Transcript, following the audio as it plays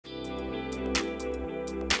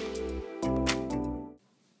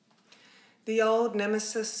The old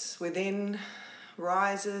nemesis within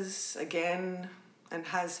rises again and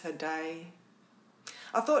has her day.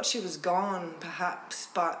 I thought she was gone, perhaps,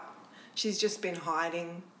 but she's just been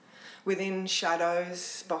hiding within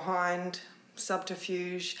shadows, behind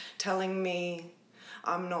subterfuge, telling me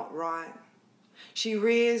I'm not right. She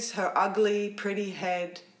rears her ugly, pretty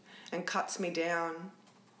head and cuts me down,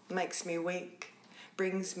 makes me weak,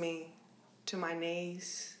 brings me to my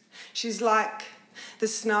knees. She's like the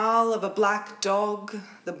snarl of a black dog,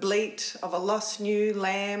 the bleat of a lost new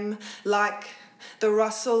lamb, like the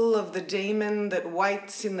rustle of the demon that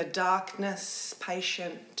waits in the darkness,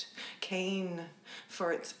 patient, keen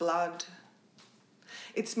for its blood.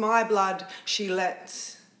 It's my blood she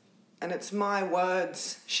lets, and it's my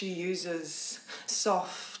words she uses,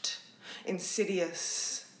 soft,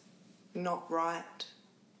 insidious, not right.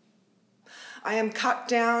 I am cut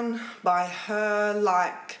down by her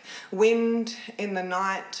like wind in the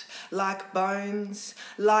night, like bones,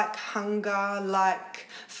 like hunger, like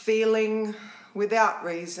feeling without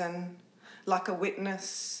reason, like a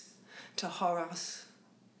witness to horrors.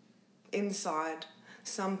 Inside,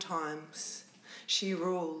 sometimes, she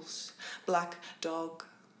rules, black dog,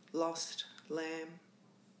 lost lamb,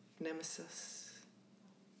 nemesis.